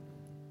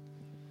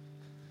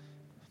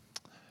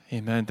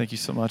Amen. Thank you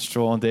so much,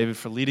 Joel and David,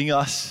 for leading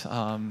us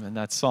in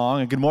that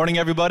song. And good morning,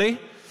 everybody.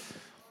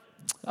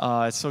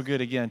 It's so good,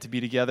 again, to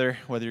be together,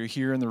 whether you're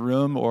here in the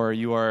room or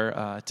you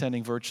are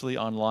attending virtually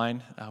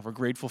online. We're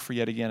grateful for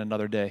yet again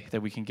another day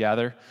that we can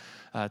gather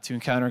to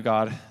encounter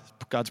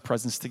God's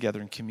presence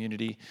together in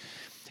community.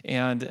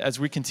 And as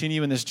we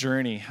continue in this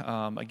journey,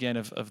 again,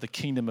 of the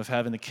kingdom of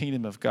heaven, the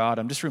kingdom of God,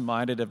 I'm just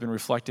reminded, I've been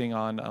reflecting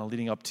on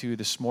leading up to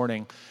this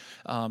morning,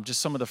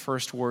 just some of the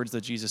first words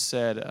that Jesus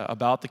said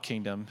about the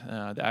kingdom.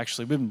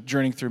 Actually, we've been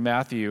journeying through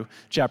Matthew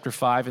chapter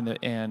 5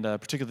 and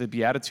particularly the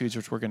Beatitudes,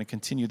 which we're going to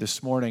continue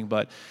this morning.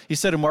 But he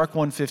said in Mark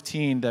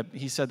 1:15 that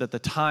he said that the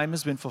time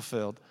has been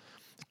fulfilled.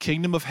 The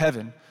kingdom of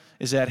heaven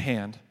is at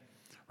hand.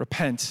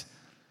 Repent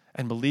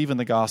and believe in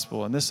the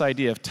gospel. And this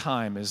idea of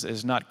time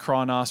is not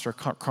chronos or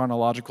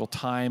chronological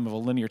time of a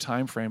linear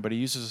time frame, but he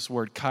uses this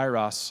word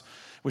kairos,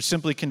 which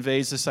simply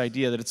conveys this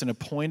idea that it's an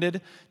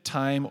appointed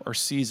time or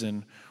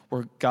season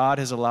where God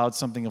has allowed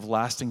something of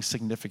lasting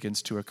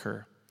significance to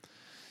occur.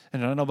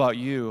 And I don't know about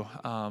you,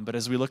 but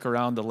as we look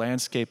around the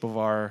landscape of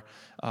our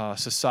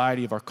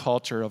society, of our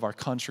culture, of our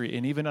country,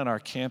 and even on our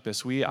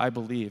campus, I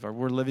believe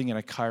we're living in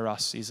a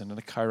kairos season, in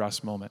a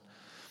kairos moment.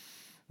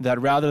 That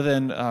rather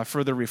than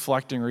further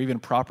reflecting or even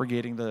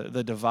propagating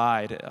the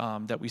divide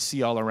that we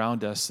see all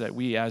around us, that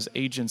we as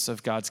agents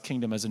of God's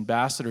kingdom, as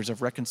ambassadors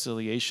of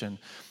reconciliation,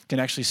 can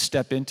actually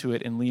step into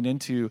it and lean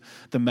into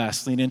the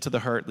mess, lean into the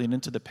hurt, lean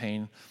into the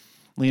pain,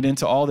 lean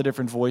into all the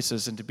different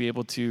voices, and to be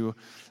able to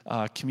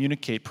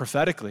communicate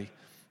prophetically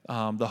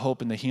the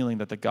hope and the healing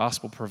that the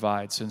gospel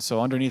provides. And so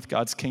underneath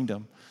God's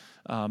kingdom,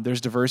 there's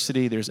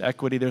diversity, there's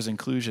equity, there's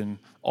inclusion,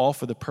 all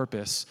for the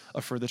purpose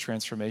of further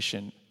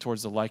transformation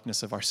towards the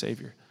likeness of our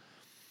Savior.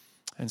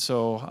 And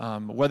so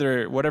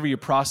whatever you're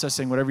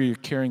processing, whatever you're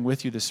carrying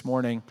with you this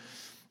morning,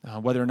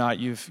 whether or not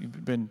you've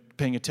been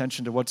paying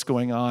attention to what's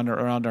going on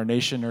around our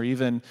nation, or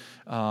even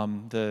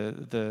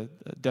the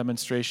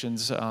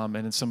demonstrations and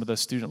in some of the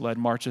student-led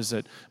marches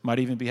that might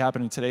even be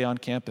happening today on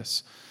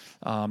campus.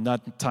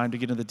 Not time to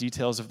get into the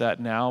details of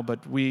that now,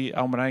 but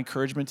my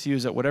encouragement to you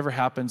is that whatever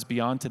happens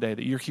beyond today,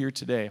 that you're here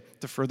today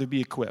to further be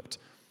equipped,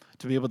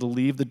 to be able to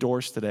leave the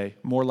doors today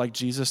more like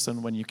Jesus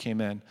than when you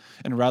came in.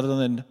 And rather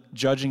than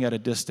judging at a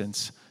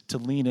distance, to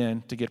lean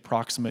in, to get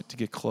proximate, to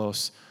get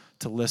close,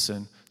 to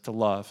listen, to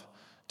love,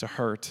 to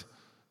hurt,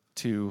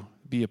 to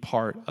be a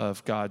part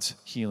of God's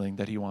healing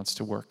that he wants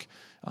to work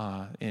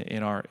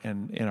in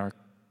our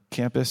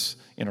campus,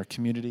 in our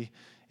community,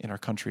 in our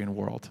country and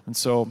world. And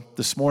so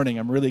this morning,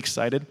 I'm really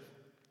excited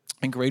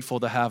and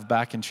grateful to have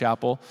back in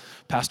chapel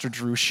Pastor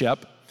Drew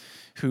Shep,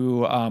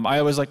 who I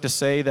always like to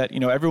say that,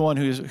 everyone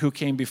who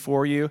came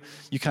before you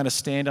kind of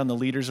stand on the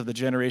leaders of the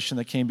generation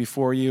that came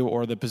before you,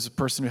 or the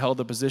person who held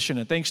the position.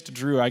 And thanks to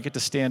Drew, I get to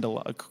stand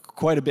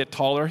quite a bit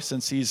taller,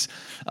 since he's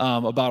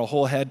about a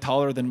whole head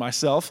taller than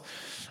myself.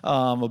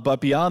 But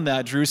beyond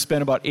that, Drew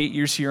spent about 8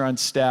 years here on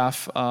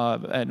staff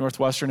at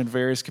Northwestern in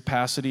various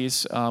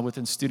capacities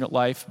within student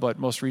life. But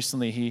most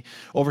recently, he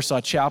oversaw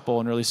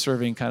chapel and really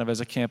serving kind of as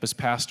a campus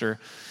pastor,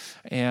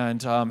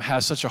 and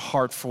has such a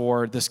heart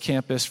for this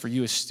campus, for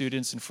you as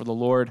students, and for the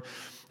Lord.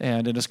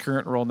 And in his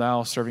current role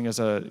now, serving as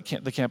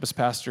the campus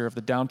pastor of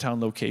the downtown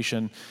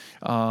location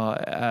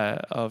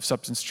of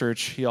Substance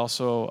Church, he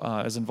also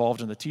is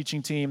involved in the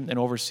teaching team and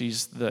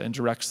oversees and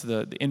directs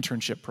the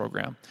internship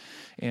program.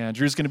 And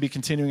Drew's going to be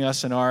continuing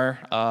us in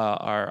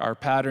our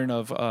pattern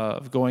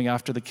of going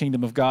after the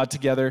kingdom of God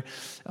together,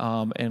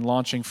 and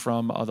launching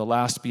from the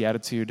last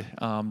beatitude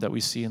that we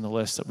see in the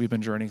list that we've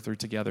been journeying through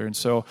together. And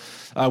so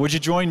would you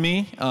join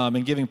me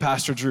in giving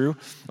Pastor Drew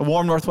a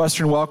warm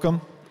Northwestern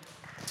welcome?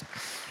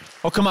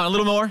 Oh, come on, a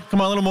little more. Come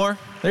on, a little more.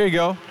 There you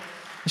go.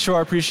 Show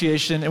our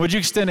appreciation. And would you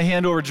extend a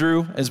hand over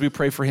Drew as we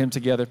pray for him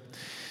together?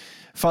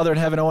 Father in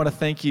heaven, I want to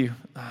thank you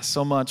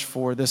so much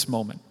for this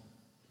moment.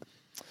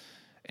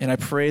 And I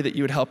pray that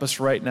you would help us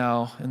right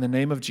now, in the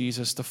name of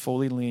Jesus, to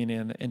fully lean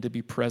in and to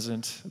be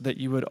present, that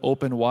you would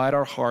open wide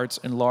our hearts,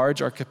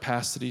 enlarge our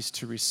capacities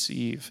to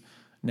receive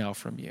now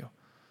from you.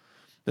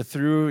 That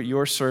through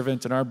your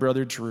servant and our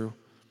brother Drew,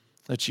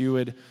 that you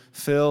would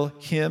fill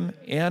him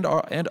and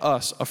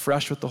us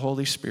afresh with the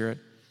Holy Spirit.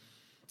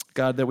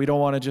 God, that we're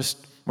not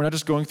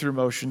just going through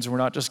motions, and we're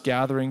not just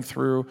gathering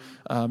through,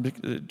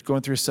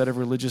 going through a set of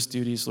religious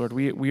duties, Lord.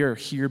 We are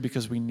here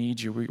because we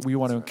need you. We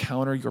want to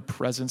encounter your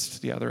presence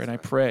together. And I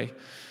pray,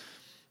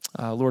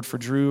 Lord, for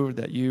Drew,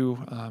 that you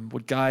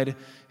would guide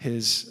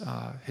his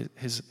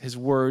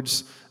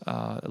words,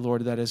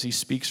 Lord, that as he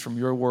speaks from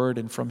your word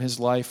and from his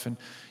life, and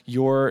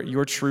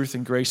your truth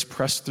and grace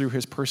press through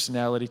his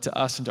personality to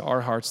us and to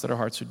our hearts, that our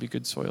hearts would be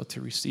good soil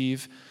to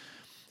receive.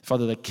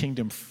 Father, that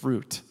kingdom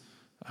fruit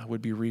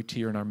would be reaped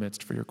here in our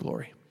midst for your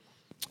glory.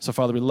 So,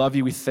 Father, we love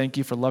you. We thank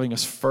you for loving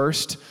us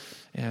first,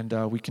 and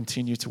we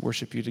continue to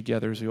worship you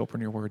together as we open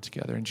your word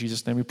together. In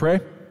Jesus' name we pray.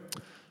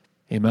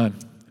 Amen.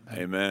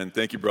 Amen.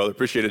 Thank you, brother.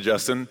 Appreciate it,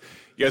 Justin.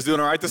 You guys doing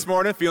all right this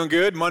morning? Feeling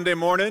good? Monday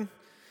morning?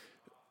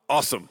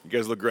 Awesome. You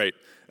guys look great.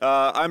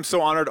 I'm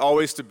so honored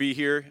always to be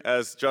here.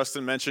 As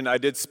Justin mentioned, I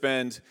did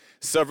spend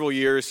several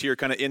years here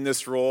kind of in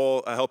this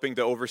role, helping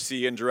to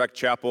oversee and direct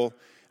chapel.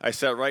 I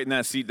sat right in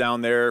that seat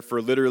down there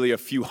for literally a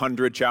few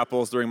hundred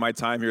chapels during my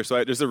time here.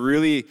 So there's a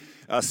really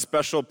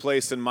special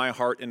place in my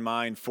heart and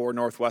mind for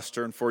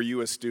Northwestern, for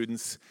you as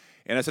students.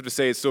 And I just have to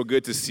say, it's so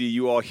good to see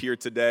you all here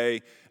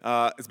today.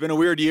 It's been a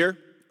weird year,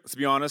 let's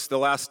be honest. The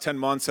last 10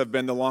 months have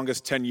been the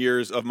longest 10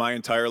 years of my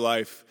entire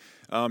life.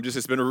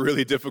 It's been a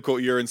really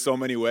difficult year in so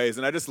many ways.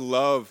 And I just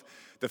love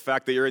the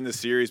fact that you're in this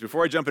series.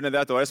 Before I jump into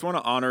that, though, I just want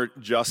to honor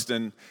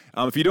Justin.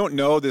 If you don't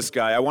know this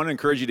guy, I want to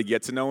encourage you to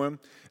get to know him.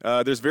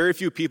 There's very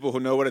few people who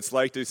know what it's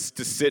like to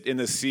sit in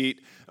the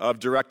seat of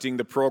directing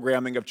the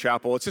programming of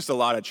chapel. It's just a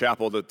lot of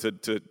chapel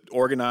to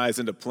organize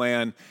and to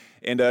plan.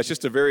 And it's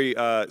just a very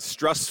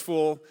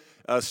stressful,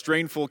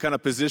 strainful kind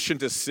of position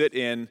to sit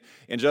in.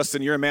 And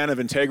Justin, you're a man of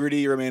integrity,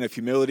 you're a man of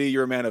humility,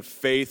 you're a man of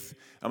faith.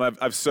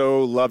 I've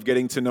so loved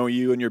getting to know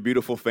you and your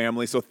beautiful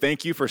family. So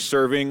thank you for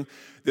serving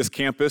this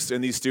campus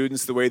and these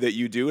students the way that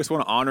you do. I just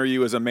want to honor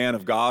you as a man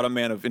of God, a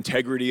man of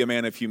integrity, a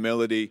man of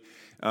humility,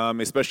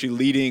 especially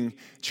leading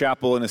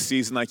chapel in a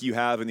season like you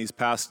have in these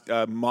past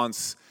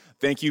months.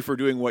 Thank you for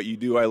doing what you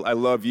do. I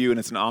love you, and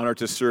it's an honor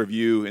to serve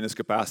you in this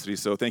capacity.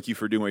 So thank you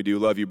for doing what you do.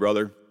 Love you,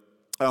 brother.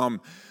 I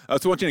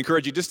also want to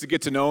encourage you just to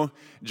get to know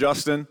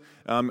Justin,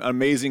 an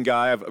amazing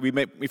guy. We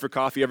meet for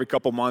coffee every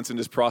couple months and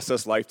just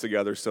process life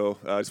together. So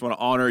I just want to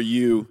honor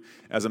you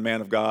as a man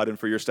of God and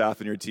for your staff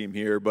and your team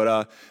here.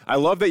 But I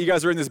love that you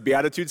guys are in this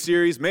Beatitude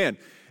series. Man,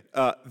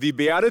 the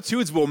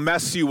Beatitudes will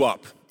mess you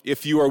up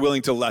if you are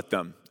willing to let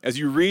them. As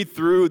you read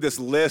through this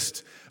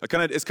list,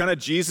 it's kind of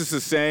Jesus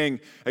is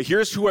saying,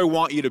 here's who I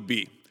want you to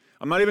be.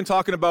 I'm not even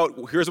talking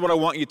about here's what I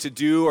want you to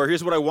do or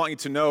here's what I want you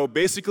to know.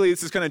 Basically,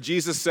 this is kind of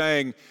Jesus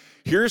saying,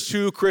 here's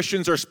who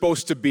Christians are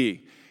supposed to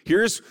be.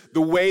 Here's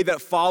the way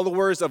that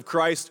followers of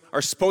Christ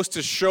are supposed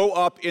to show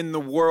up in the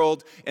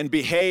world and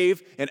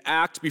behave and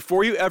act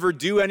before you ever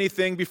do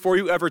anything, before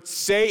you ever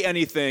say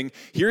anything.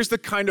 Here's the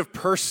kind of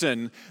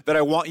person that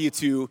I want you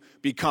to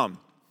become.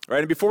 Right?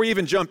 And before we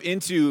even jump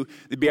into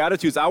the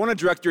Beatitudes, I want to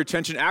direct your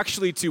attention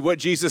actually to what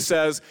Jesus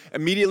says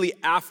immediately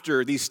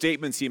after these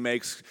statements he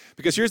makes.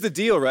 Because here's the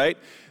deal, right?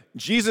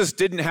 Jesus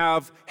didn't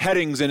have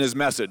headings in his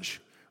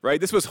message. Right?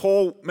 This was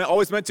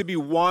always meant to be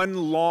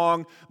one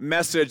long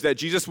message that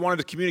Jesus wanted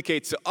to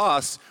communicate to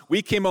us.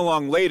 We came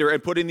along later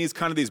and put in these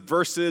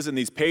verses and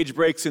these page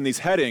breaks and these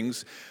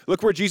headings.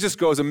 Look where Jesus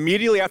goes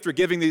immediately after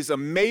giving these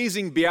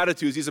amazing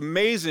beatitudes, these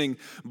amazing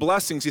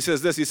blessings. He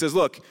says this, he says,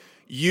 look,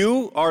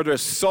 you are the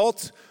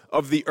salt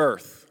of the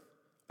earth.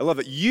 I love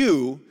it.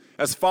 You,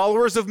 as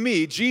followers of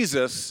me,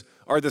 Jesus,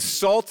 are the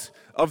salt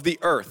of the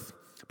earth.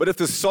 But if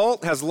the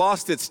salt has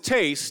lost its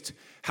taste,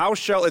 how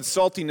shall its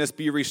saltiness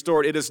be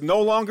restored? It is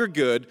no longer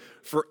good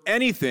for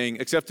anything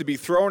except to be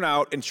thrown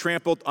out and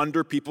trampled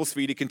under people's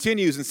feet. He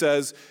continues and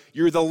says,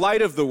 you're the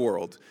light of the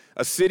world.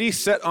 A city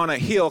set on a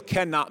hill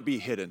cannot be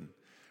hidden.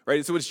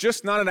 Right? So it's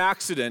just not an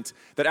accident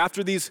that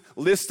after these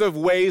list of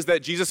ways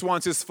that Jesus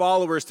wants his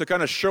followers to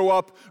kind of show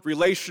up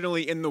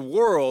relationally in the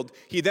world,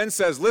 he then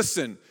says,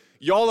 listen,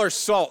 y'all are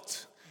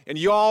salt and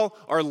y'all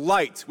are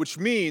light, which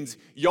means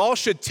y'all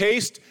should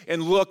taste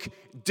and look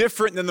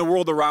different than the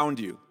world around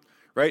you.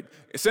 Right?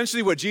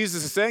 Essentially what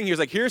Jesus is saying here is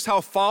like, here's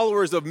how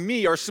followers of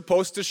me are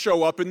supposed to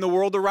show up in the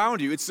world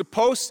around you. It's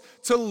supposed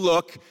to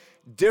look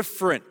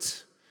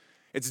different.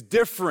 It's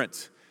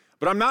different.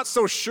 But I'm not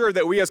so sure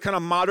that we as kind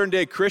of modern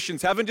day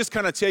Christians haven't just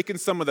kind of taken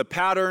some of the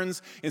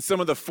patterns and some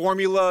of the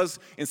formulas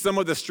and some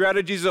of the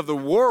strategies of the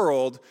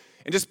world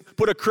and just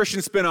put a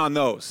Christian spin on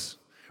those.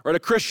 Right? A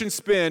Christian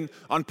spin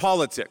on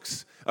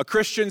politics. A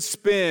Christian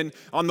spin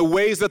on the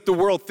ways that the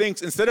world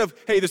thinks instead of,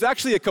 hey, there's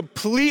actually a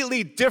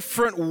completely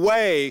different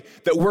way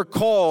that we're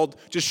called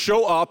to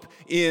show up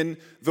in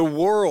the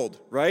world,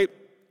 right?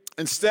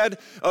 Instead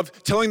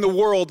of telling the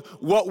world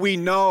what we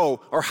know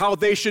or how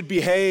they should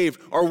behave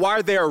or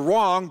why they are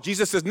wrong,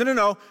 Jesus says,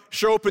 no,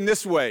 show up in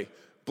this way.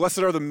 Blessed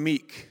are the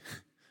meek.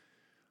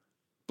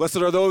 Blessed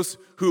are those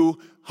who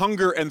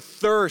hunger and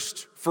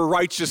thirst for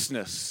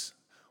righteousness.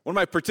 One of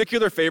my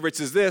particular favorites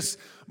is this,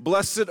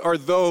 blessed are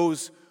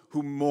those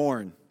who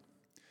mourn.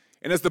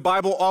 And as the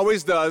Bible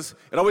always does,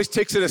 it always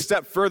takes it a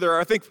step further.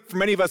 I think for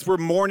many of us, we're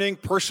mourning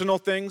personal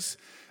things.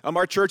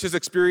 Our church has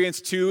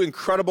experienced two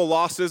incredible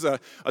losses. A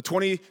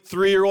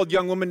 23-year-old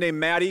young woman named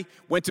Maddie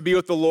went to be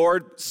with the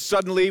Lord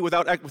suddenly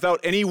without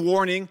any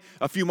warning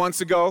a few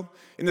months ago.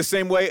 In the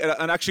same way,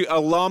 an actually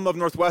alum of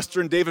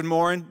Northwestern, David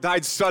Morin,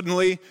 died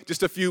suddenly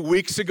just a few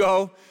weeks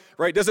ago.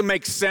 Right? Doesn't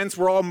make sense.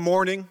 We're all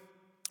mourning.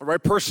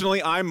 Right?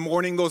 Personally, I'm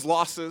mourning those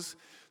losses.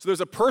 So there's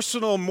a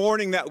personal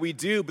mourning that we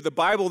do, but the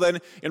Bible then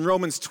in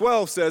Romans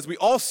 12 says we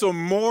also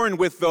mourn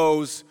with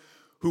those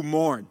who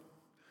mourn.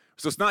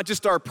 So it's not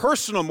just our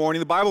personal mourning.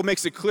 The Bible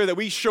makes it clear that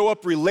we show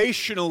up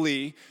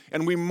relationally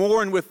and we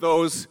mourn with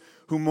those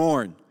who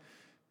mourn.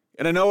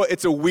 And I know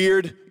it's a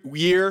weird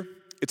year.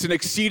 It's an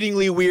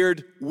exceedingly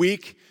weird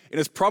week, and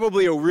it's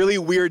probably a really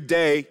weird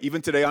day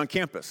even today on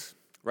campus.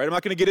 Right? I'm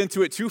not going to get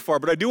into it too far,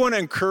 but I do want to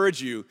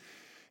encourage you.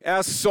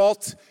 as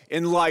salt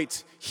and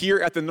light here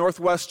at the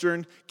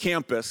Northwestern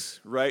campus,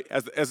 right?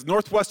 As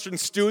Northwestern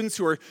students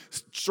who are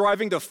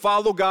striving to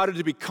follow God and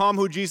to become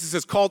who Jesus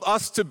has called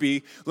us to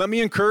be, let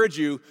me encourage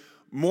you,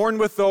 mourn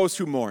with those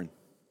who mourn.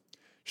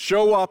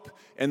 Show up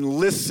and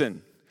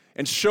listen,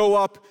 and show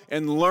up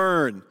and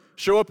learn.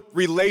 Show up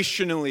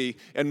relationally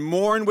and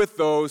mourn with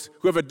those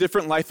who have a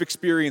different life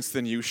experience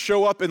than you.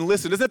 Show up and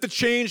listen. Doesn't have to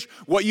change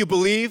what you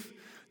believe.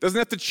 Doesn't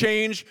have to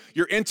change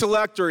your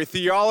intellect or your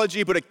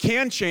theology, but it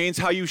can change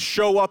how you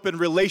show up in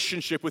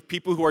relationship with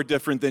people who are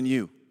different than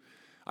you.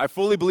 I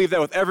fully believe that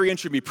with every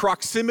inch of me.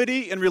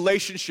 Proximity in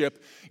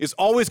relationship is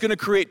always going to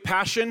create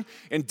passion,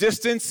 and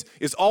distance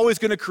is always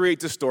going to create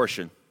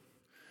distortion.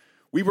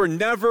 We were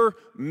never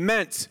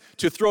meant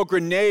to throw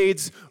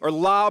grenades or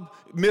lob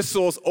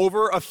missiles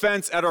over a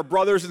fence at our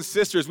brothers and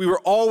sisters. We were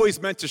always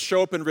meant to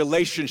show up in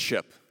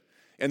relationship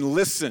and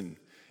listen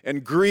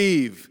and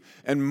grieve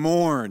and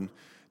mourn.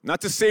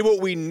 Not to say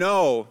what we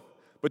know,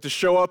 but to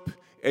show up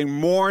and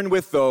mourn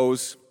with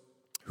those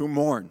who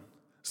mourn.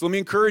 So let me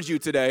encourage you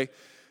today.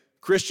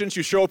 Christians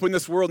who show up in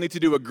this world need to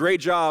do a great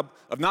job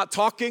of not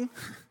talking,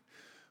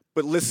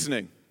 but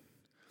listening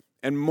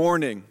and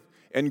mourning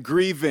and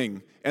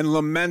grieving and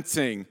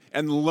lamenting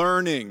and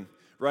learning,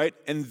 right?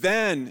 And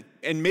then,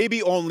 and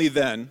maybe only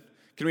then,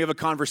 can we have a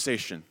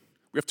conversation.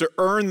 We have to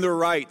earn the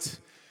right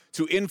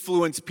to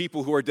influence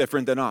people who are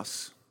different than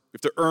us. We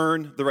have to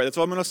earn the right. That's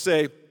all I'm going to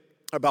say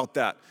about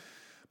that.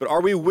 But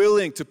are we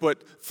willing to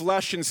put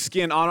flesh and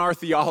skin on our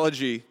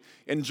theology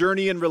and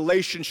journey in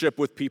relationship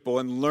with people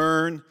and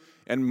learn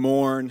and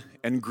mourn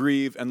and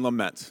grieve and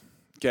lament?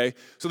 Okay?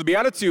 So the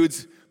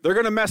Beatitudes, they're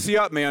going to mess you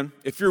up, man.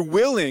 If you're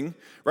willing,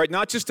 right,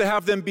 not just to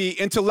have them be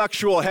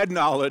intellectual head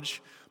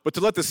knowledge, but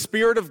to let the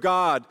Spirit of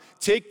God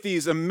take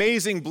these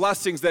amazing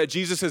blessings that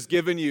Jesus has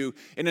given you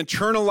and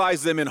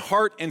internalize them in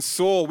heart and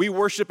soul. We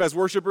worship as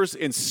worshipers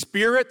in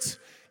spirit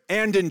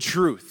and in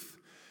truth.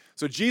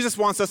 So Jesus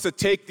wants us to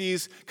take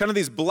these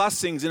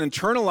blessings and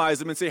internalize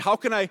them and say, how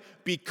can I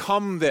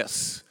become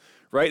this?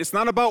 Right? It's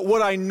not about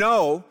what I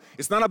know.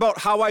 It's not about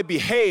how I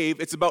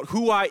behave. It's about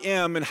who I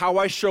am and how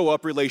I show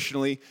up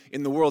relationally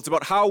in the world. It's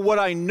about how what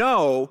I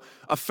know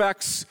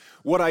affects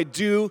what I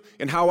do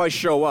and how I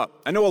show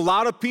up. I know a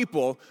lot of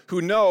people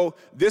who know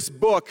this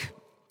book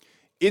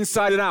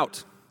inside and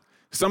out.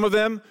 Some of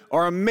them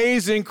are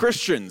amazing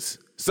Christians.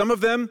 Some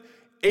of them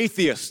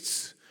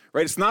atheists.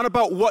 Right? It's not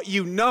about what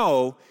you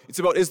know. It's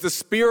about, is the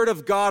Spirit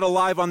of God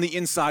alive on the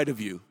inside of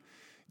you?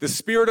 The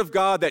Spirit of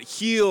God that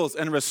heals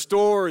and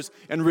restores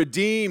and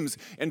redeems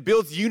and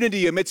builds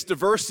unity amidst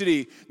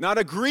diversity. Not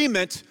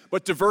agreement,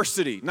 but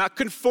diversity. Not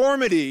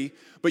conformity,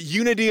 but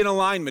unity and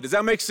alignment. Does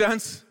that make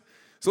sense?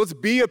 So let's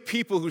be a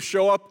people who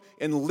show up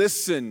and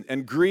listen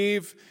and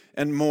grieve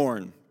and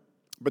mourn.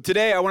 But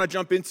today I want to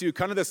jump into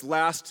kind of this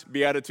last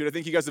beatitude. I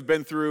think you guys have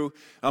been through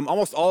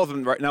almost all of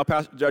them right now,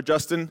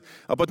 Justin,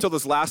 up until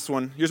this last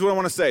one. Here's what I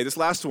want to say. This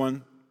last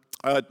one,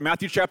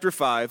 Matthew chapter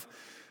 5,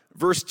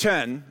 verse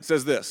 10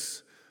 says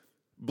this.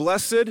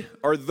 Blessed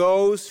are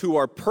those who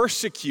are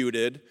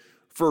persecuted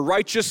for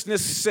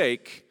righteousness'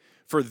 sake,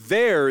 for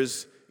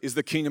theirs is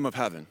the kingdom of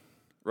heaven,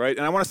 right?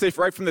 And I want to say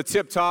right from the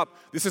tip top,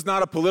 this is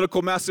not a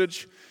political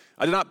message.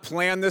 I did not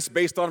plan this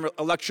based on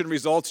election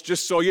results,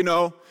 just so you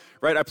know,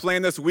 right? I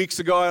planned this weeks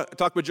ago. I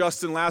talked with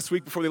Justin last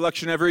week before the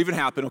election ever even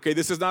happened, okay?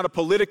 This is not a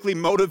politically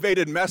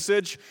motivated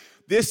message.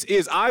 This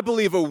is, I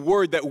believe, a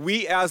word that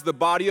we as the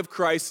body of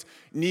Christ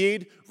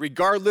need,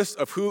 regardless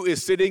of who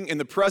is sitting in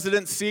the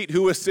president's seat,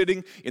 who is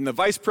sitting in the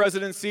vice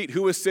president's seat,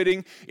 who is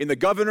sitting in the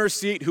governor's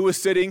seat, who is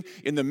sitting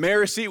in the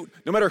mayor's seat.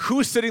 No matter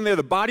who's sitting there,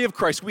 the body of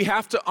Christ, we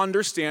have to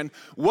understand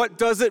what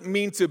does it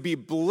mean to be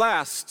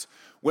blessed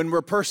when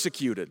we're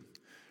persecuted,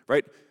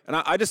 right? And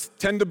I just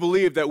tend to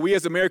believe that we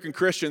as American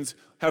Christians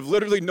have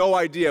literally no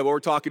idea what we're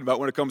talking about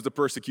when it comes to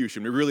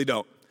persecution. We really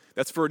don't.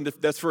 That's for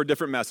a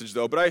different message,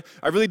 though. But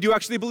I really do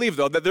actually believe,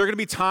 though, that there are going to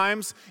be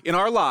times in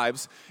our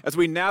lives as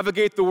we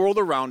navigate the world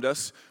around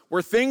us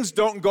where things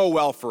don't go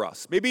well for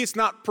us. Maybe it's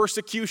not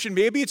persecution.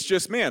 Maybe it's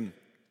just, man,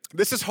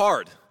 this is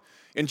hard.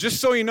 And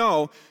just so you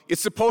know,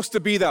 it's supposed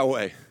to be that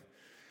way.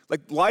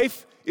 Like,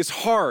 life is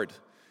hard.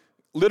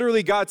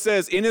 Literally, God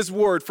says in His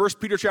Word, 1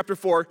 Peter chapter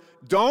 4,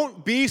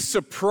 don't be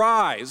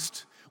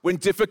surprised when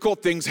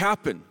difficult things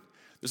happen.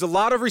 There's a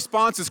lot of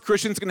responses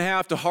Christians can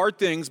have to hard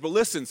things, but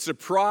listen,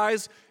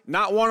 surprise,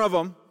 not one of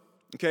them.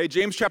 Okay,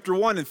 James chapter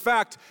 1, in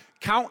fact,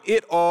 count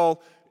it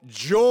all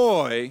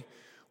joy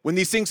when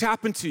these things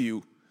happen to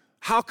you.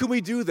 How can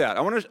we do that?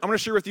 I'm gonna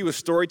share with you a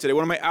story today,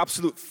 one of my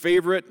absolute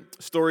favorite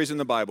stories in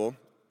the Bible,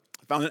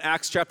 found in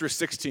Acts chapter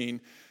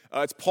 16.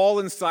 It's Paul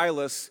and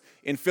Silas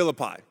in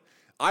Philippi.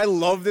 I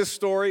love this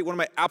story.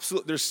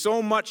 There's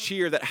so much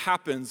here that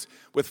happens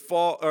with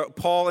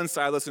Paul and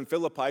Silas in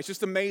Philippi. It's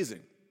just amazing.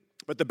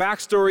 But the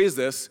backstory is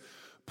this.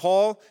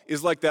 Paul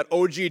is like that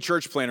OG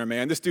church planner,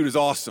 man. This dude is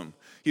awesome.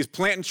 He's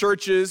planting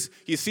churches.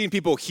 He's seeing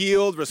people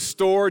healed,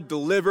 restored,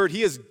 delivered.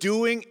 He is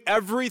doing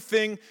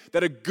everything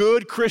that a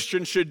good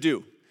Christian should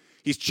do.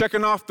 He's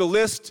checking off the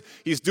list.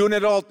 He's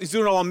doing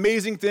all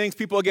amazing things.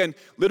 People, again,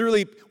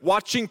 literally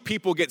watching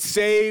people get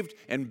saved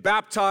and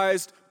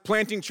baptized,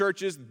 planting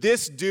churches.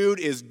 This dude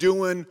is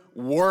doing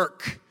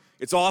work.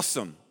 It's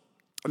awesome.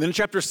 And then in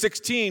chapter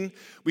 16,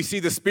 we see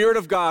the Spirit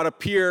of God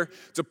appear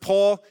to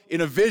Paul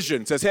in a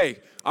vision. It says, hey,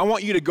 I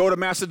want you to go to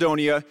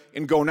Macedonia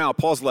and go now.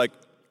 Paul's like,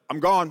 I'm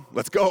gone.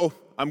 Let's go.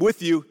 I'm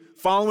with you,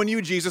 following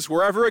you, Jesus.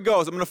 Wherever it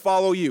goes, I'm going to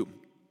follow you.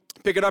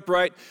 Pick it up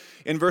right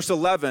in verse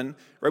 11.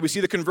 Right, we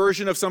see the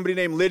conversion of somebody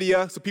named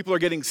Lydia. So people are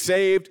getting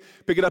saved.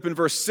 Pick it up in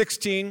verse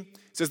 16. It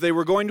says they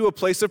were going to a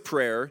place of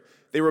prayer.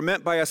 They were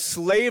met by a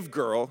slave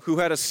girl who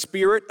had a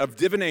spirit of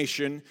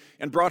divination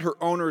and brought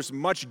her owners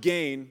much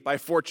gain by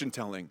fortune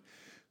telling.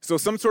 So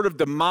some sort of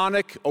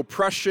demonic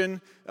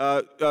oppression,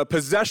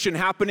 possession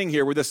happening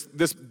here where this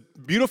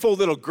beautiful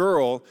little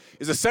girl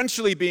is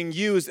essentially being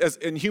used as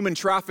in human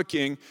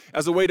trafficking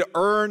as a way to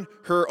earn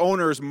her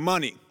owners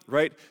money,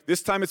 right?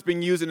 This time it's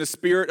being used in a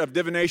spirit of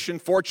divination,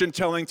 fortune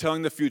telling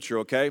the future,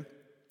 okay?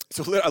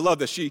 So I love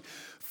this. She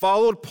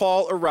followed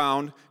Paul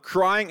around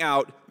crying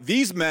out,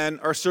 these men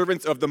are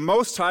servants of the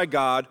Most High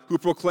God who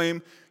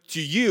proclaim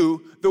to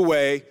you the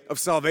way of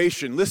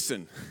salvation.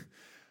 Listen.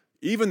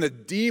 Even the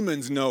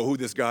demons know who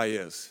this guy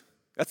is.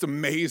 That's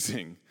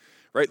amazing,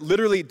 right?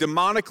 Literally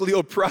demonically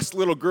oppressed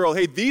little girl.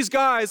 Hey, these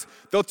guys,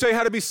 they'll tell you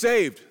how to be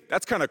saved.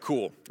 That's kind of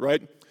cool,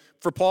 right?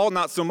 For Paul,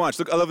 not so much.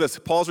 Look, I love this.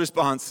 Paul's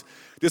response.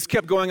 This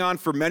kept going on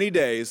for many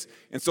days.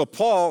 And so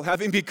Paul,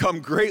 having become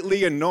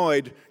greatly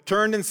annoyed,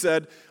 turned and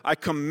said, I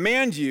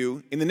command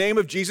you in the name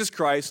of Jesus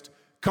Christ,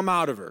 come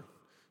out of her.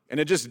 And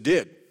it just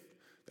did.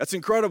 That's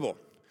incredible.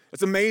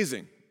 That's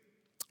amazing.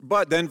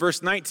 But then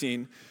verse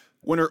 19,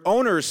 when her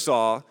owners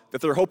saw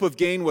that their hope of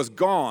gain was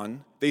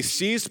gone, they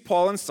seized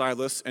Paul and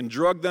Silas and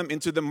dragged them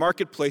into the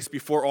marketplace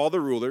before all the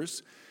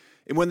rulers.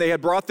 And when they had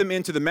brought them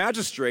into the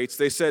magistrates,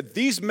 they said,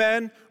 these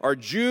men are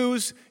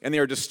Jews and they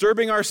are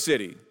disturbing our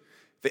city.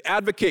 They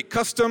advocate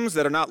customs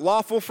that are not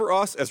lawful for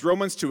us as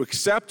Romans to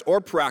accept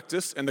or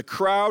practice, and the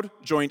crowd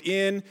joined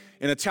in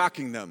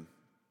attacking them.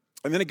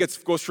 And then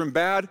it goes from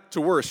bad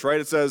to worse, right?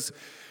 It says,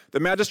 the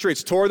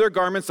magistrates tore their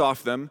garments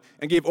off them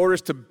and gave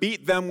orders to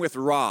beat them with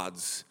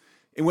rods.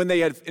 And when they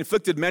had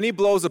inflicted many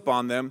blows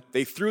upon them,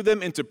 they threw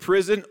them into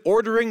prison,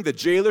 ordering the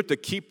jailer to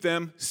keep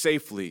them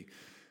safely.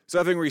 So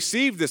having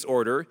received this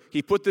order,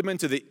 he put them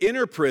into the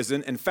inner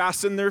prison and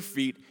fastened their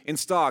feet in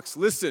stocks.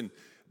 Listen,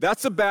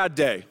 that's a bad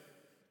day.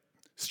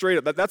 Straight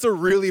up, that's a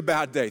really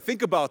bad day.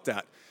 Think about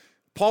that.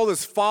 Paul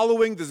is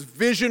following this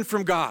vision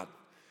from God.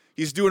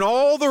 He's doing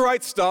all the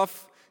right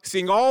stuff,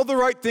 seeing all the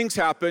right things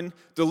happen,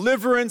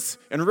 deliverance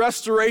and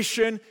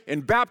restoration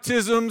and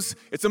baptisms.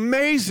 It's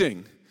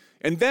amazing.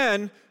 And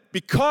then,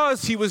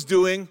 because he was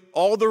doing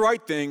all the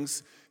right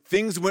things,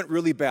 things went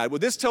really bad. What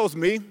this tells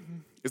me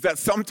is that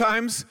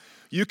sometimes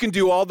you can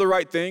do all the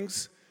right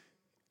things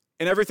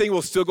and everything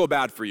will still go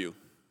bad for you.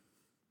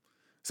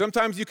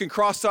 Sometimes you can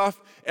cross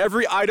off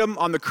every item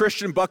on the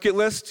Christian bucket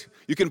list.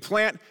 You can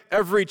plant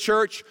every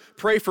church,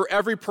 pray for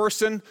every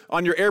person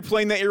on your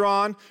airplane that you're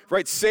on,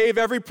 right? Save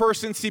every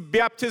person, see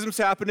baptisms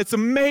happen. It's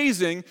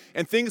amazing,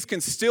 and things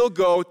can still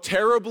go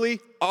terribly,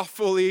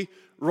 awfully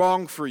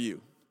wrong for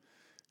you.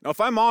 Now, if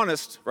I'm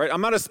honest, right,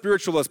 I'm not as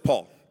spiritual as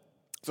Paul.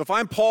 So if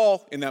I'm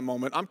Paul in that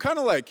moment, I'm kind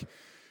of like,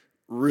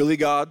 really,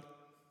 God?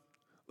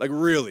 Like,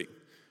 really?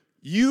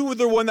 You were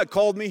the one that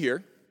called me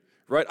here,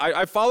 right?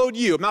 I followed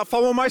you. I'm not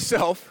following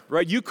myself,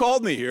 right? You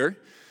called me here,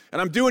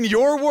 and I'm doing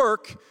your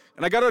work,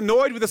 and I got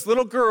annoyed with this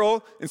little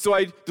girl, and so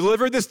I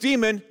delivered this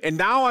demon, and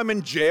now I'm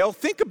in jail.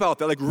 Think about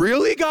that. Like,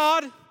 really,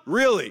 God?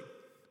 Really?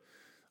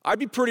 I'd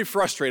be pretty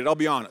frustrated, I'll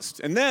be honest.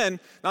 And then,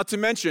 not to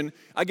mention,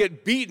 I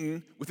get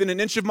beaten within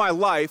an inch of my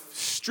life,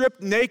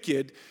 stripped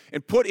naked,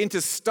 and put into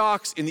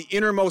stocks in the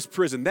innermost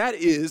prison. That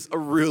is a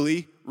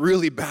really,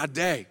 really bad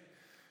day.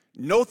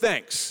 No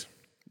thanks.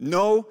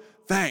 No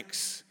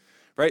thanks.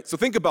 Right? So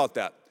think about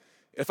that.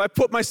 If I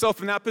put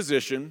myself in that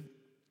position,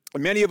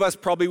 and many of us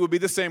probably would be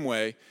the same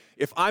way,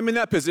 if I'm in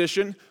that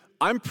position,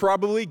 I'm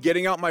probably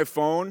getting out my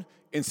phone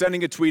and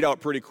sending a tweet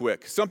out pretty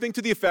quick. Something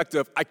to the effect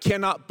of, I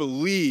cannot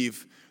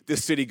believe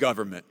this city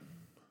government.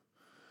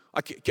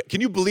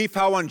 Can you believe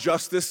how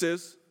unjust this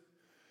is?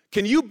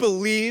 Can you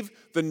believe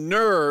the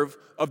nerve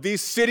of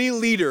these city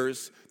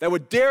leaders that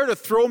would dare to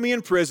throw me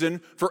in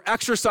prison for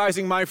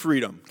exercising my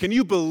freedom? Can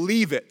you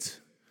believe it?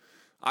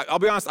 I'll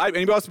be honest,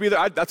 anybody else be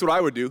there? That's what I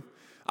would do.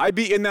 I'd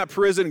be in that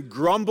prison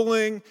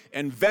grumbling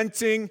and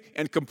venting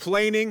and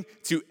complaining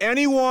to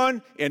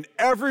anyone and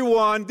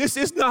everyone. This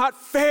is not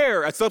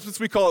fair. At Substance,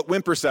 we call it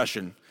whimper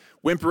session.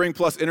 Whimpering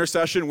plus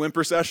intercession,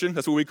 whimper session,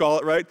 that's what we call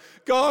it, right?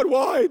 God,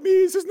 why me?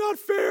 This is not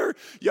fair.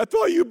 I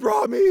thought you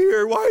brought me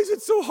here. Why is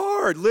it so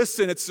hard?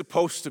 Listen, it's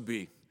supposed to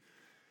be.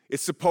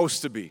 It's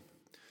supposed to be.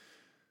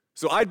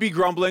 So I'd be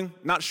grumbling,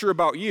 not sure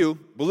about you,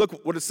 but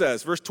look what it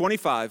says. Verse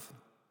 25,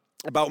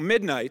 about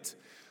midnight,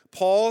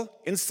 Paul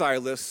and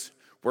Silas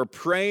were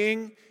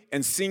praying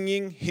and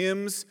singing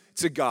hymns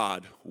to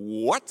God.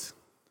 What?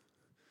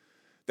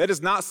 That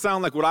does not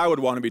sound like what I would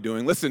want to be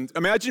doing. Listen,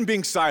 imagine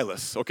being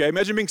Silas, okay?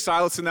 Imagine being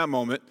Silas in that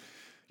moment.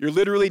 You're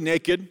literally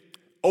naked,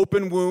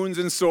 open wounds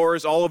and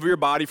sores all over your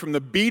body from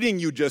the beating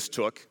you just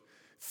took,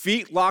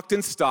 feet locked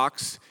in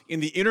stocks in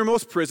the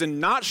innermost prison,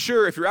 not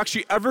sure if you're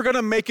actually ever going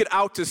to make it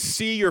out to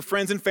see your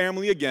friends and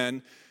family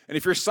again. And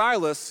if you're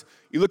Silas,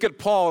 you look at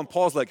Paul, and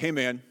Paul's like, hey,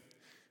 man,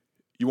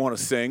 you want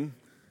to sing?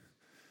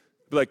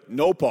 Be like,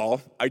 no, Paul,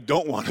 I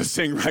don't want to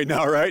sing right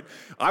now, right?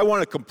 I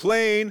want to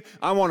complain.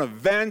 I want to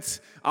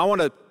vent. I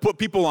want to put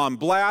people on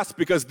blast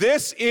because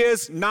this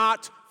is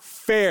not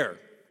fair.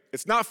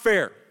 It's not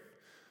fair.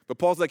 But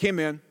Paul's like, hey,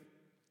 man,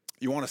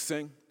 you want to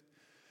sing?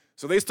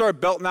 So they start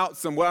belting out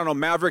some,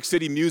 Maverick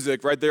City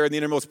music right there in the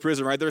innermost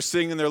prison, right? They're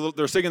singing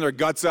their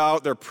guts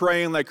out. They're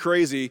praying like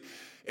crazy.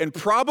 And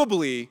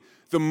probably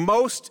the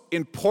most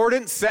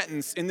important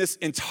sentence in this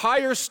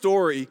entire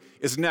story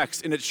is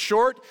next. And it's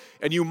short,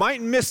 and you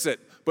might miss it.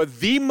 But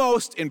the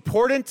most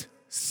important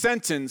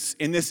sentence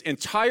in this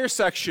entire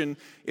section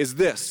is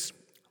this.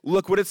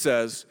 Look what it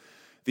says.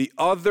 The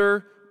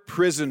other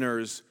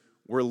prisoners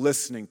were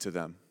listening to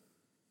them.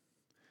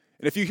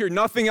 And if you hear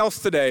nothing else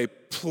today,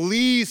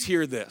 please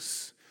hear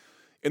this.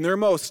 In their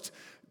most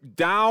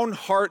down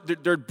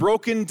heart, their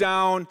broken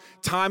down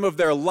time of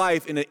their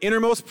life in an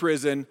innermost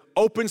prison,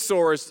 open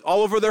sores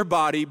all over their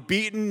body,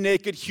 beaten,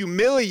 naked,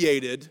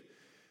 humiliated,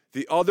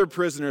 the other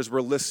prisoners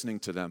were listening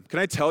to them. Can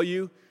I tell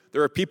you,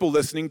 there are people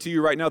listening to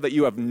you right now that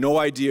you have no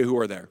idea who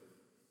are there.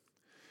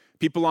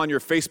 People on your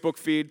Facebook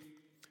feed,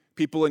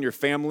 people in your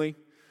family.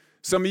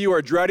 Some of you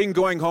are dreading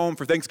going home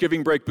for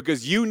Thanksgiving break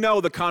because you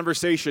know the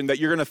conversation that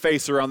you're going to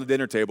face around the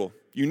dinner table.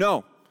 You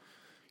know.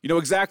 You know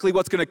exactly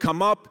what's going to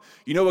come up.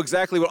 You know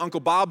exactly what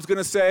Uncle Bob's going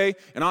to say,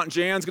 and Aunt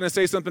Jan's going to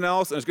say something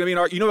else, and it's going to be an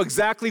art. You know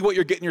exactly what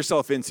you're getting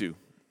yourself into.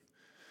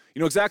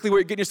 You know exactly what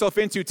you're getting yourself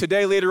into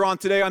later on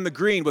today on the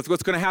green with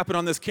what's going to happen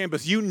on this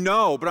campus. You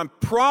know, but I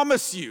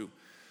promise you,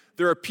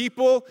 there are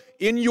people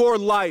in your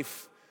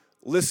life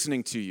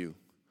listening to you,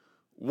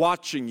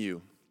 watching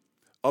you,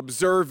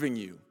 observing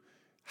you.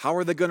 How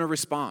are they going to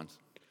respond?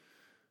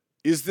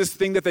 Is this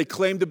thing that they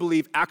claim to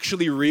believe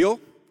actually real?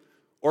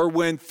 Or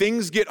when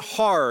things get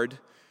hard,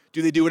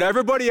 do they do what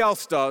everybody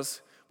else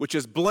does, which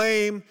is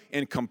blame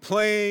and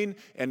complain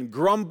and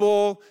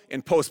grumble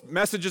and post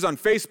messages on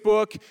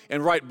Facebook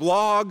and write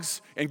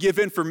blogs and give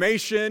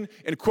information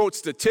and quote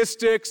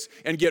statistics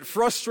and get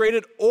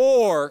frustrated?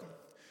 Or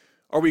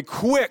are we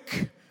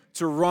quick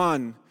to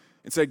run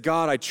and say,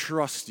 God, I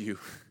trust you.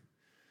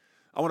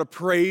 I want to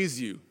praise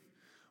you.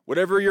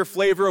 Whatever your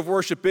flavor of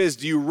worship is,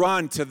 do you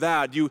run to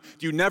that? Do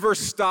you never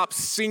stop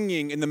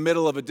singing in the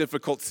middle of a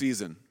difficult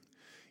season?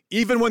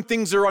 Even when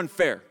things are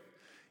unfair,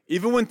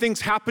 even when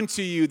things happen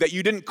to you that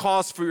you didn't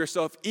cause for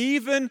yourself,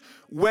 even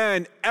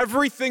when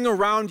everything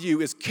around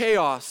you is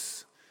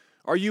chaos,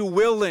 are you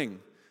willing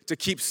to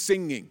keep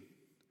singing?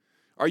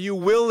 Are you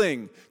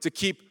willing to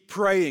keep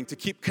praying, to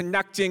keep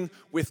connecting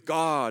with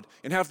God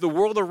and have the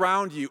world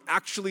around you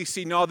actually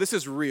see, no, this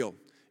is real.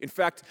 In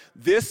fact,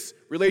 this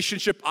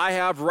relationship I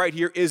have right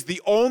here is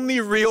the only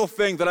real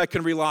thing that I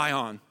can rely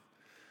on.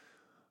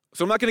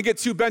 So I'm not going to get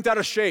too bent out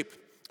of shape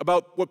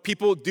about what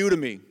people do to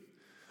me.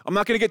 I'm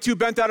not going to get too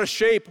bent out of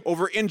shape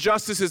over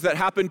injustices that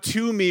happen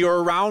to me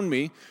or around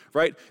me,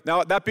 right?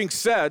 Now, that being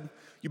said,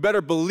 you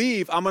better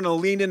believe I'm going to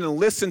lean in and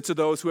listen to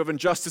those who have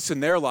injustice in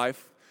their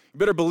life. You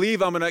better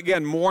believe I'm going to,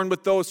 again, mourn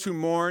with those who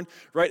mourn,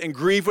 right? And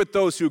grieve with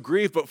those who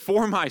grieve. But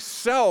for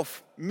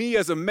myself, me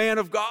as a man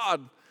of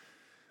God,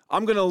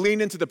 I'm going to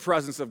lean into the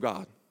presence of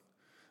God.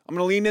 I'm going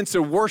to lean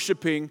into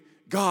worshiping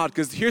God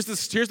because here's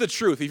the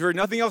truth. If you heard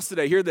nothing else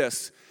today, hear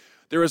this.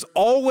 There is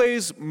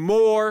always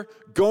more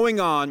going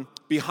on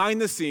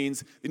behind the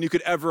scenes than you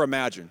could ever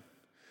imagine.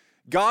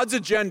 God's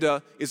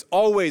agenda is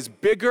always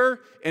bigger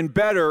and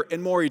better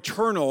and more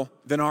eternal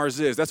than ours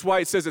is. That's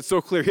why it says it's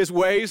so clear. His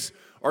ways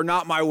are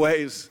not my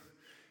ways.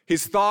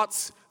 His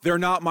thoughts, they're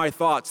not my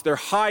thoughts. They're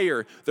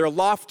higher, they're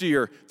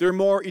loftier, they're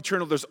more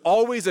eternal. There's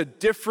always a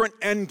different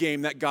end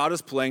game that God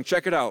is playing.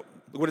 Check it out.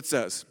 Look what it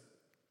says,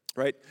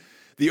 right?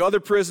 The other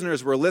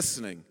prisoners were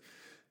listening,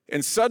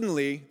 and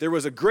suddenly there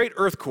was a great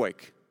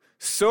earthquake,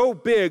 so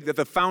big that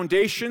the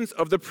foundations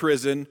of the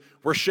prison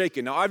were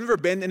shaken. Now, I've never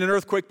been in an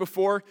earthquake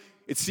before.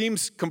 It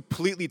seems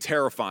completely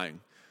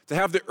terrifying. To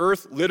have the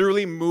earth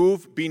literally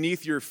move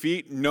beneath your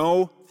feet,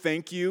 no,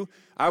 thank you.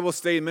 I will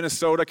stay in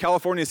Minnesota.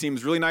 California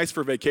seems really nice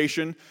for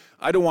vacation.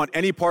 I don't want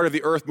any part of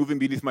the earth moving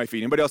beneath my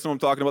feet. Anybody else know what I'm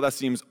talking about? That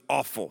seems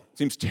awful.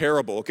 Seems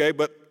terrible, okay?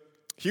 But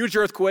huge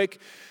earthquake.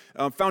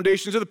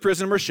 Foundations of the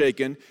prison were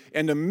shaken,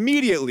 and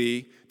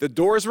immediately the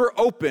doors were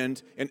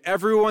opened and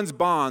everyone's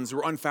bonds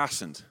were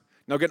unfastened.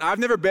 Now again, I've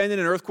never been in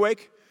an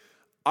earthquake.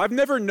 I've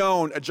never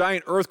known a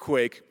giant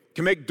earthquake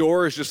can make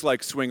doors just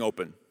like swing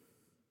open.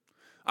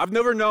 I've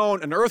never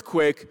known an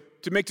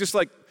earthquake to make just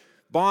like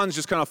bonds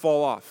just kind of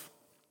fall off,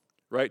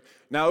 right?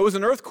 Now it was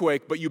an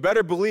earthquake, but you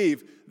better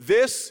believe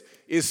this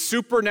is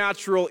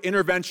supernatural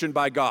intervention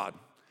by God.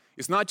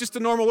 It's not just a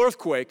normal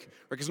earthquake,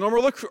 because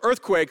normal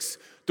earthquakes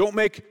don't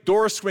make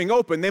doors swing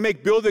open, they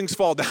make buildings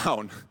fall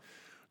down.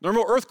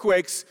 Normal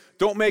earthquakes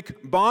don't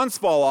make bonds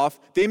fall off,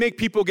 they make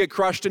people get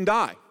crushed and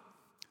die.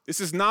 This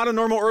is not a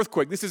normal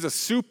earthquake. This is a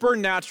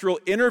supernatural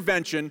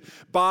intervention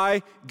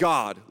by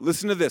God.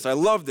 Listen to this. I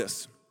love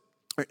this.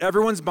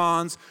 Everyone's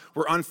bonds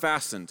were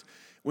unfastened.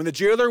 When the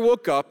jailer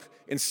woke up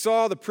and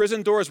saw the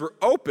prison doors were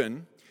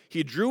open,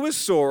 he drew his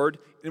sword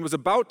and was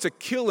about to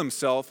kill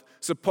himself,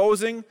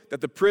 supposing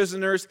that the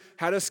prisoners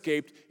had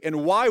escaped.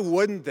 And why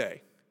wouldn't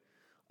they?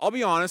 I'll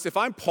be honest, if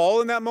I'm Paul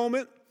in that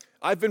moment,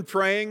 I've been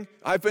praying,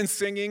 I've been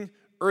singing,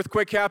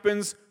 earthquake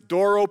happens,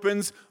 door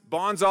opens,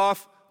 bonds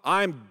off,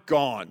 I'm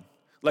gone.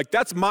 Like,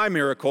 that's my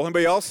miracle.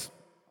 Anybody else?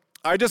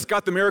 I just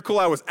got the miracle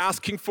I was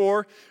asking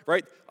for,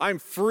 right? I'm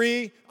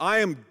free. I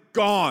am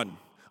gone.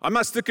 I'm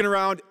not sticking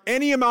around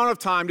any amount of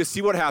time to see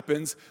what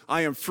happens.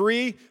 I am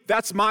free.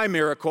 That's my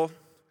miracle.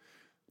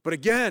 But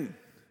again,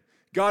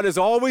 God is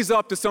always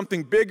up to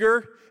something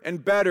bigger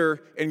and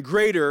better and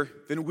greater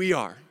than we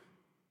are.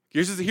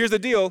 Here's the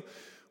deal.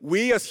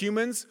 We as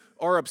humans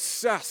are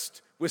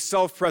obsessed with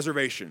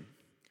self-preservation.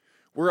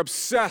 We're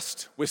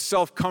obsessed with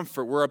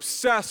self-comfort. We're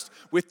obsessed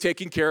with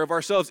taking care of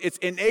ourselves. It's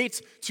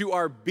innate to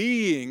our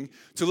being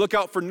to look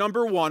out for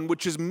number one,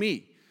 which is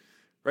me,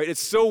 right?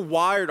 It's so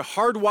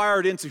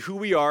hardwired into who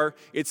we are.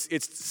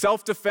 It's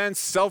self-defense,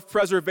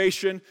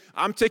 self-preservation.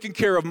 I'm taking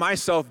care of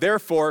myself.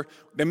 Therefore,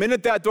 the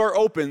minute that door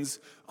opens,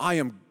 I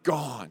am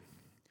gone.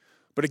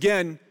 But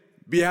again,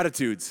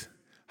 Beatitudes.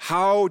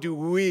 How do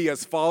we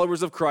as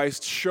followers of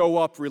Christ show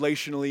up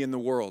relationally in the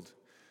world?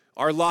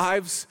 Our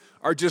lives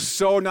are just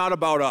so not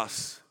about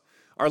us.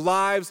 Our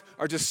lives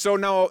are just so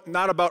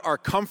not about our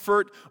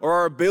comfort or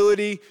our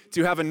ability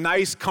to have a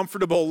nice,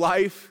 comfortable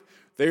life.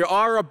 They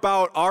are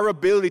about our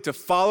ability to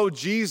follow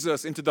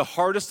Jesus into the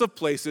hardest of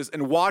places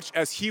and watch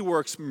as he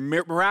works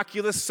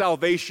miraculous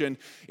salvation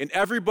in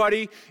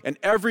everybody and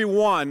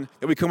everyone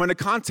that we come into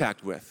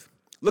contact with.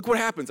 Look what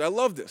happens. I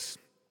love this.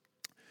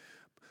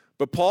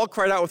 But Paul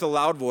cried out with a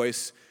loud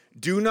voice,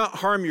 "Do not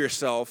harm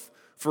yourself,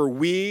 for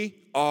we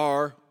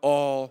are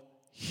all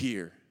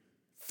here."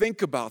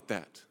 Think about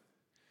that.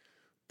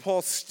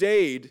 Paul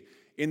stayed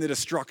in the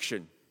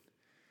destruction.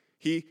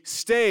 He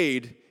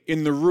stayed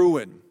in the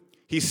ruin.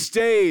 He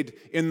stayed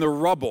in the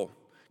rubble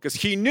because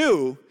he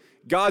knew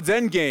God's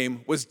end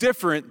game was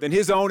different than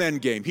his own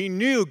end game. He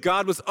knew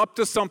God was up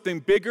to something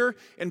bigger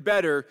and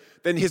better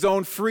than his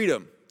own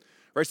freedom.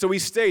 Right, so he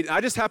stayed. I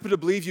just happen to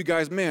believe you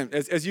guys, man,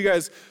 as you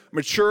guys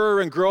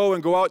mature and grow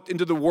and go out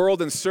into the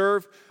world and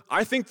serve,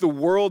 I think the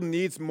world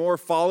needs more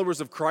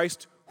followers of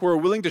Christ who are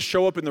willing to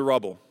show up in the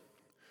rubble,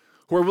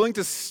 who are willing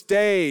to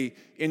stay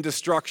in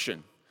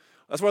destruction.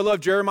 That's why I love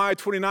Jeremiah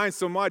 29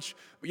 so much.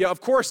 Yeah, of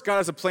course God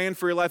has a plan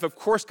for your life. Of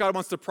course God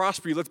wants to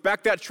prosper you. Let's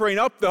back that train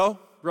up though,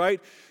 right?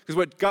 Because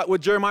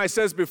what Jeremiah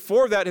says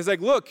before that is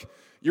like, look,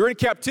 you're in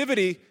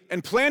captivity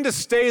and plan to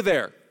stay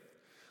there.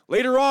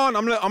 Later on,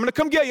 I'm gonna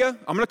come get you.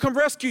 I'm gonna come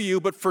rescue you.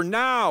 But for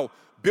now,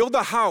 build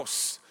a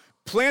house,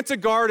 plant a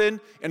garden,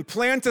 and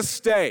plan to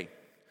stay.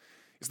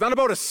 It's not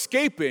about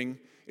escaping.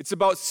 It's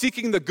about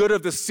seeking the good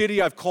of the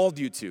city I've called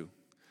you to.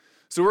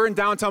 So we're in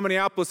downtown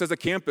Minneapolis as a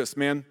campus,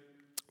 man.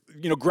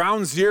 You know,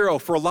 ground zero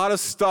for a lot of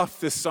stuff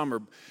this summer.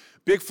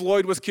 Big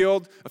Floyd was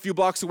killed a few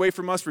blocks away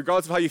from us.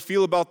 Regardless of how you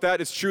feel about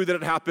that, it's true that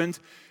it happened.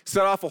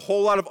 Set off a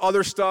whole lot of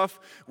other stuff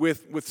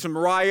with some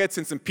riots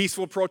and some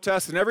peaceful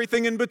protests and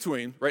everything in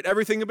between, right?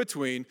 Everything in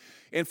between.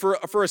 And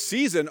for a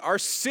season, our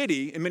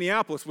city in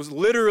Minneapolis was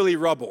literally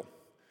rubble,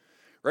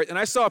 right? And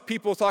I saw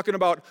people talking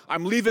about,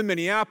 I'm leaving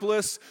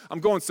Minneapolis,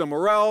 I'm going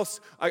somewhere else,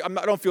 I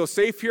don't feel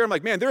safe here. I'm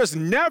like, man, there has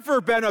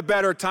never been a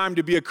better time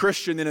to be a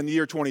Christian than in the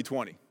year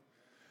 2020.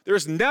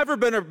 There's never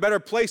been a better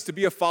place to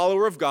be a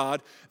follower of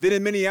God than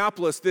in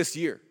Minneapolis this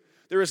year.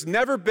 There has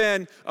never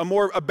been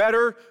a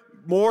better,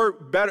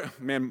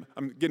 man,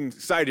 I'm getting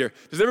excited here.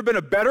 There's never been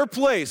a better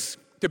place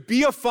to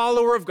be a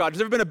follower of God. There's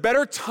never been a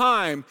better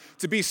time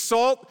to be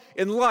salt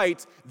and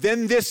light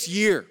than this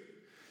year.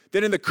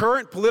 Than in the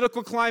current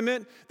political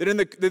climate, than in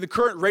the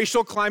current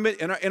racial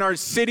climate in our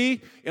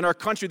city, in our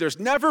country. There's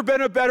never been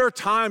a better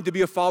time to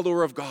be a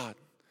follower of God.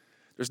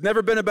 There's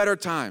never been a better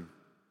time.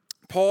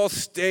 Paul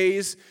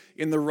stays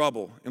in the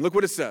rubble. And look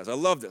what it says. I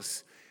love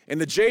this. And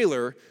the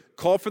jailer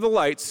called for the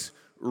lights,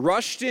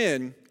 rushed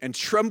in, and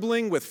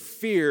trembling with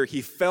fear,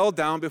 he fell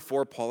down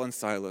before Paul and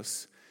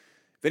Silas.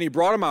 Then he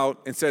brought them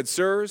out and said,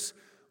 "Sirs,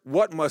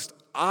 what must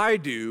I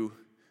do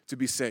to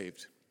be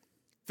saved?"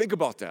 Think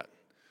about that.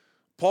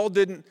 Paul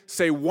didn't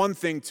say one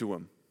thing to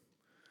him.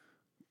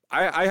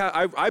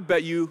 I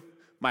bet you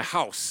my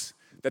house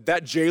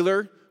that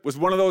jailer was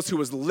one of those who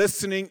was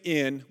listening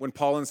in when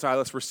Paul and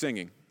Silas were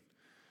singing.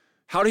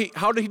 How did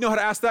he know how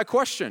to ask that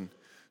question?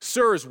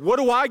 Sirs, what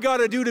do I got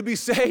to do to be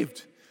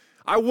saved?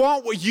 I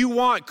want what you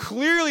want.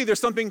 Clearly, there's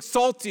something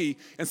salty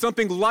and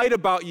something light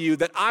about you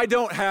that I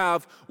don't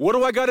have. What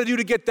do I got to do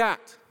to get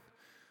that?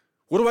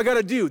 What do I got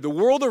to do? The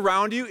world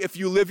around you, if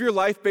you live your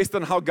life based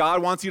on how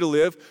God wants you to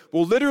live,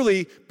 will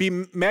literally be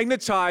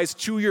magnetized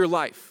to your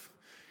life.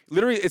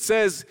 Literally, it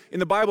says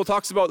in the Bible,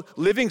 talks about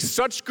living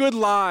such good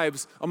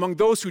lives among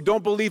those who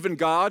don't believe in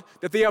God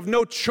that they have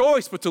no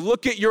choice but to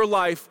look at your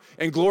life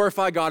and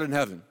glorify God in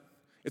heaven.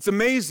 It's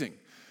amazing.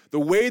 The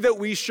way that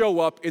we show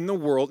up in the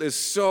world is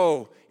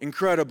so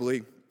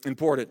incredibly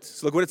important.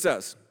 So look what it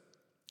says.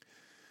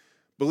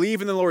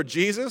 Believe in the Lord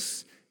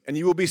Jesus, and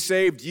you will be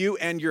saved, you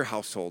and your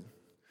household.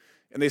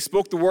 And they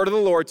spoke the word of the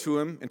Lord to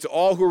him and to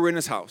all who were in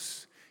his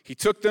house. He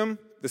took them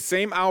the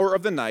same hour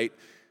of the night.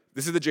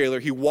 This is the jailer.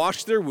 He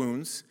washed their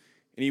wounds,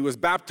 and he was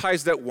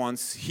baptized at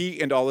once,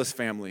 he and all his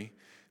family.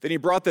 Then he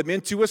brought them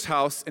into his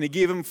house, and he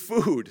gave them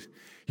food.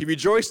 He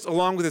rejoiced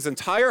along with his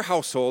entire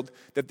household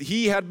that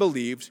he had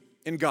believed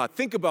in God.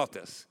 Think about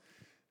this.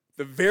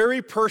 The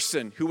very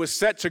person who was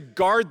set to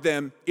guard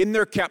them in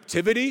their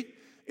captivity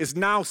is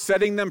now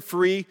setting them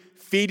free,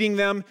 feeding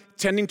them,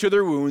 tending to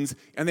their wounds,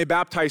 and they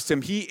baptized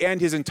him, he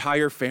and his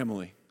entire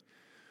family.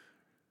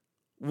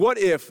 What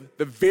if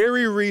the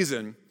very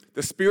reason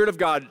the Spirit of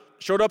God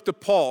showed up to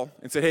Paul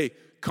and said, hey,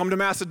 come to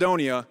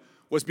Macedonia,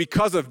 was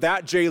because of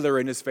that jailer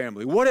and his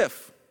family? What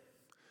if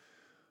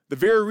the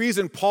very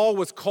reason Paul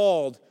was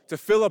called to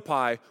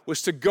Philippi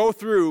was to go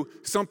through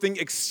something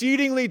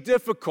exceedingly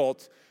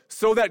difficult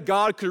so that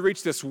God could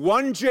reach this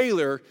one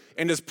jailer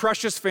and his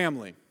precious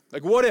family?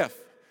 Like, what if?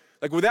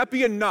 Like, would that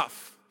be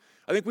enough?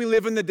 I think we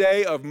live in the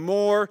day of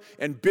more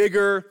and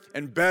bigger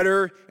and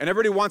better, and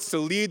everybody wants to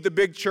lead the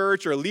big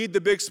church or lead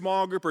the big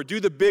small group or do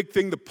the big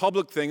thing, the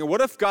public thing. And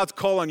what if God's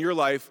call on your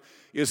life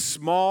is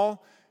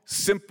small,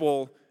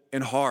 simple,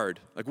 and hard?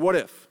 Like, what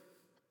if?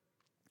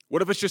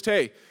 What if it's just,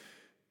 hey,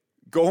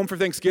 go home for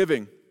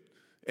Thanksgiving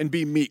and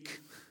be meek.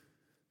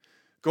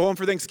 Go home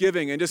for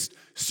Thanksgiving and just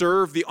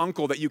serve the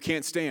uncle that you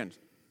can't stand.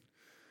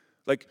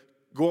 Like,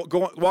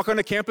 go walk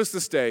onto campus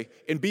this day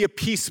and be a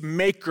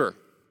peacemaker,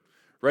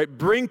 right?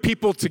 Bring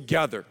people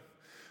together.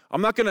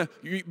 I'm not going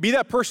to be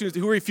that person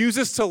who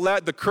refuses to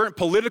let the current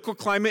political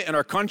climate in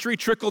our country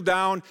trickle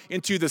down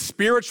into the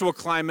spiritual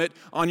climate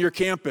on your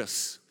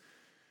campus.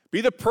 Be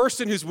the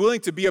person who's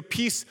willing to be a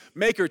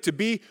peacemaker, to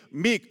be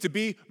meek, to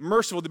be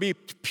merciful, to be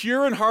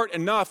pure in heart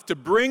enough to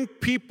bring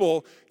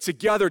people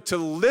together, to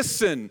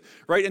listen,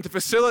 right, and to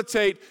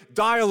facilitate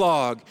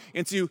dialogue,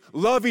 and to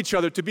love each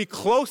other, to be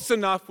close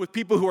enough with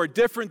people who are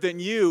different than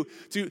you,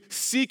 to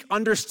seek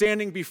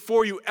understanding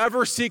before you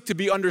ever seek to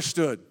be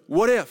understood.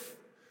 What if?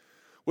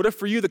 What if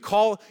for you the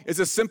call is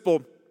as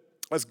simple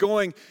as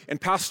going and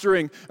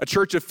pastoring a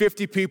church of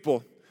 50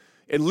 people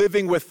and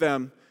living with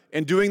them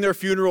and doing their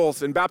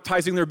funerals and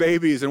baptizing their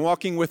babies and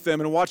walking with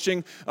them and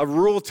watching a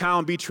rural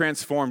town be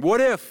transformed?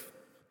 What if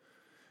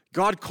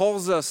God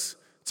calls us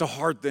to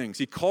hard things?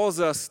 He calls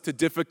us to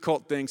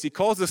difficult things. He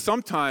calls us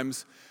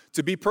sometimes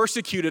to be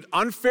persecuted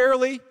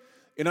unfairly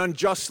and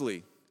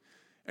unjustly.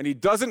 And he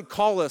doesn't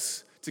call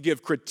us to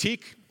give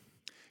critique.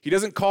 He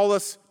doesn't call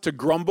us to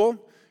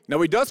grumble.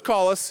 No, he does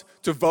call us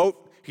to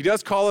vote. He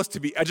does call us to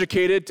be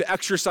educated, to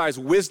exercise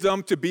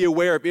wisdom, to be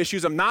aware of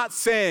issues. I'm not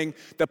saying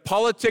that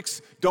politics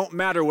don't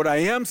matter. What I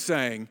am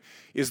saying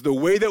is the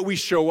way that we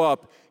show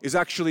up is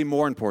actually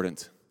more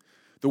important.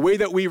 The way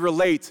that we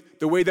relate,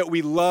 the way that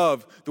we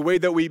love, the way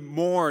that we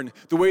mourn,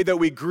 the way that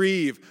we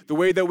grieve, the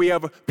way that we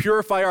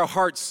purify our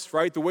hearts,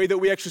 right? The way that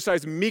we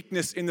exercise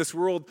meekness in this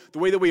world, the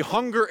way that we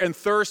hunger and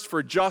thirst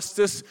for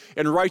justice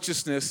and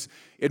righteousness,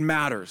 it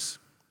matters.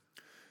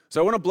 So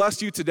I want to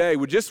bless you today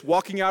with just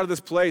walking out of this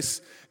place,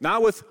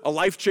 not with a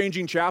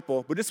life-changing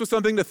chapel, but just with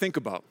something to think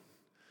about.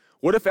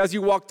 What if as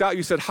you walked out,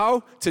 you said,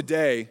 how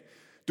today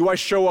do I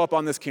show up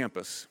on this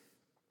campus?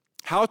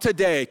 How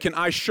today can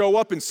I show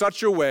up in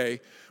such a way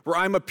where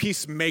I'm a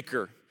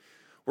peacemaker,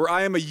 where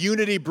I am a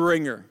unity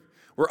bringer,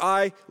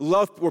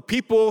 where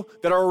people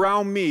that are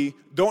around me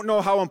don't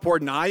know how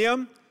important I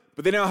am,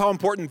 but they know how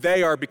important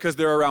they are because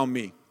they're around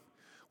me?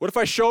 What if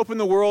I show up in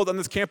the world on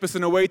this campus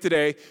in a way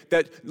today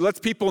that lets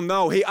people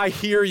know, hey, I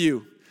hear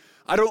you.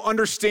 I don't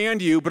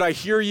understand you, but I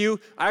hear you.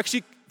 I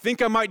actually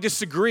think I might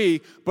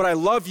disagree, but I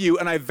love you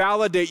and I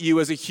validate you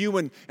as a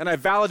human and I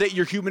validate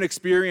your human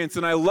experience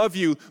and I love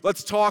you.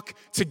 Let's talk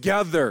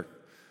together.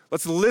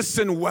 Let's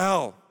listen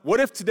well. What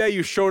if today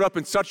you showed up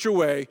in such a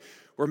way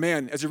where,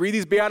 man, as you read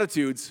these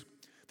Beatitudes,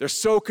 they're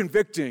so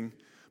convicting,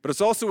 but it's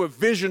also a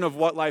vision of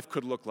what life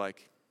could look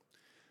like.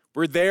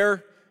 We're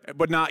there,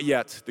 but not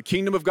yet. The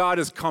kingdom of God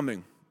is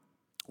coming.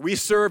 We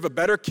serve a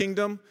better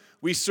kingdom.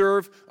 We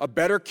serve a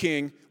better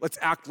king. Let's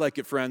act like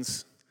it,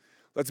 friends.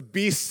 Let's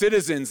be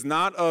citizens,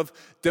 not of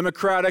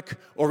Democratic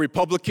or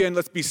Republican.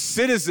 Let's be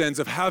citizens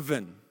of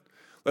heaven.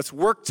 Let's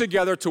work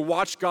together to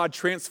watch God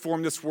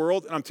transform this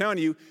world. And I'm telling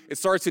you, it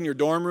starts in your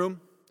dorm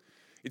room.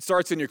 It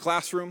starts in your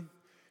classroom.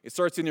 It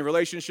starts in your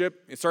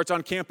relationship. It starts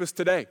on campus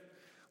today.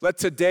 Let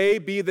today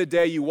be the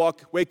day you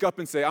wake up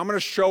and say, I'm going to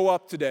show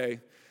up today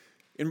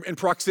in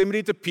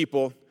proximity to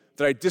people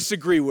that I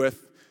disagree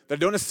with, that I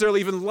don't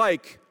necessarily even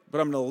like,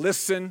 but I'm going to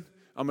listen,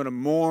 I'm going to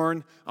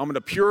mourn, I'm going to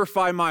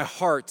purify my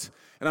heart,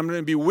 and I'm going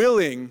to be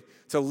willing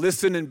to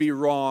listen and be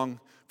wrong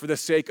for the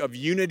sake of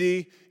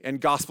unity and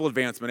gospel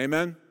advancement.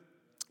 Amen?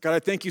 God, I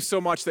thank you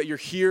so much that you're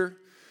here,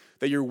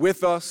 that you're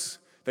with us,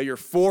 that you're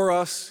for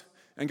us,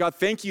 And God,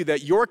 thank you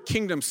that your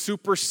kingdom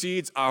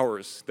supersedes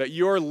ours, that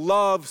your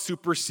love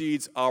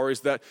supersedes ours,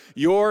 that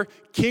your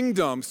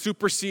kingdom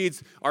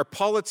supersedes our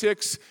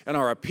politics and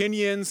our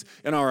opinions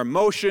and our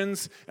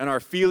emotions and our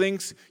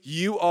feelings.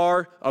 You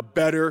are a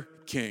better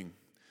king.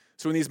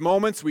 So in these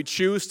moments, we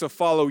choose to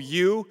follow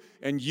you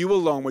and you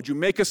alone. Would you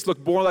make us look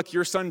more like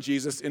your son,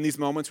 Jesus, in these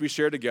moments we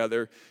share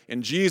together?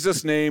 In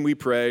Jesus' name we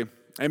pray.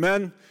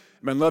 Amen.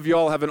 Amen. Love you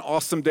all. Have an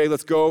awesome day.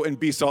 Let's go and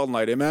be salt and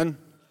light. Amen.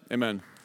 Amen.